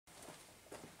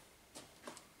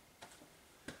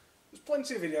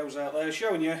plenty of videos out there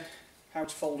showing you how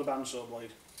to fold a bandsaw blade.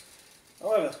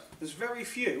 However, there's very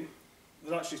few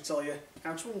that actually tell you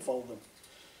how to unfold them,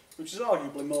 which is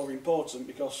arguably more important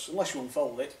because unless you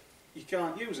unfold it, you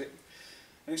can't use it.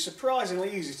 And it's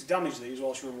surprisingly easy to damage these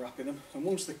whilst you're unwrapping them, and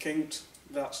once they're kinked,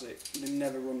 that's it, they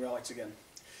never run right again.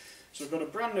 So I've got a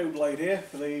brand new blade here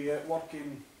for the Woodwork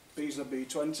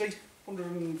B20,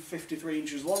 153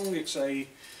 inches long. It's a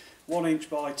 1 inch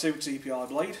by 2 TPI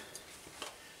blade.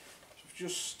 So I've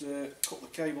just cut the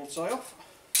cable tie off.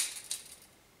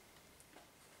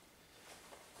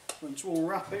 Then to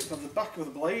unwrap it, have the back of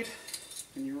the blade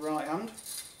in your right hand.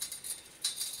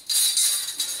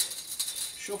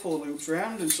 Shuffle the loops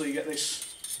round until you get this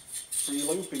free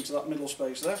loop into that middle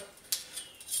space there.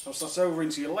 Pass that over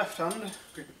into your left hand,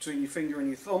 grip it between your finger and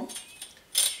your thumb.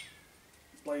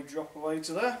 Blade drop away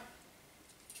to there.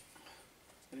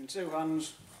 And in two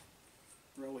hands,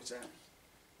 roll it out.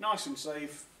 Nice and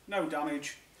safe, no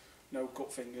damage, no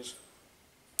cut fingers.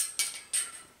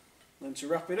 Then to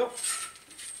wrap it up,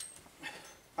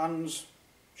 hands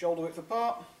shoulder width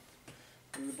apart,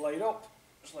 bring the blade up,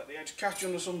 just let the edge catch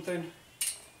under something.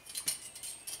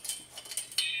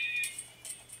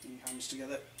 And your hands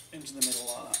together into the middle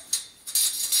like that.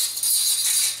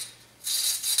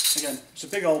 Again, it's a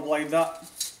big old blade that,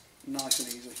 nice and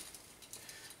easy.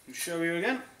 I'll show you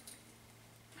again.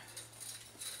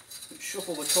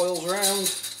 Shuffle the coils around,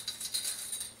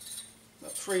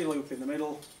 that free loop in the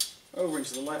middle, over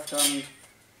into the left hand,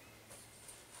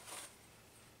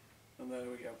 and there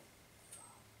we go.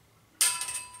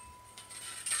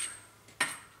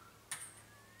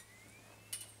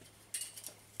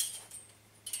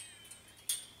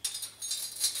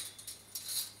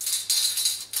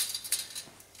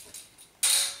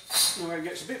 Now where it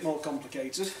gets a bit more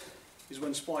complicated is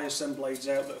when suppliers send blades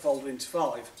out that are folded into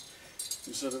 5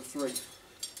 instead of 3.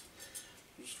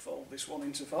 Just fold this one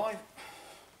into 5.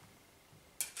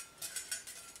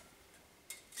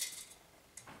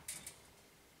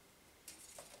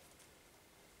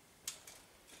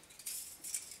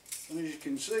 And as you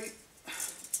can see,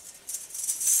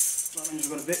 that means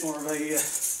we've got a bit more of a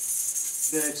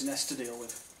bird's nest to deal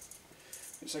with.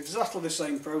 It's exactly the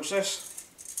same process.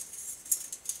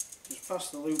 Just pass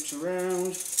the loops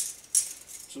around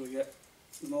so we get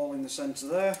them all in the centre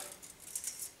there.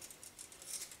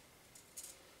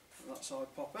 And that side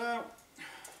pop out.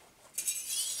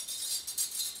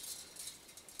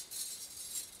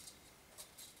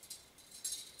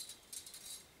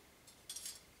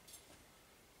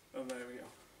 And there we go.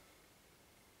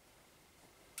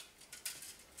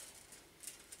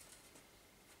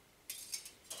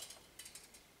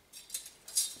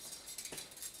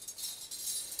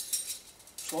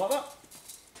 Like that.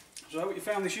 So I hope you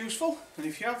found this useful, and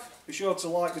if you have, be sure to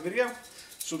like the video,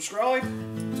 subscribe,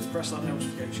 and press that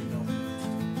notification bell.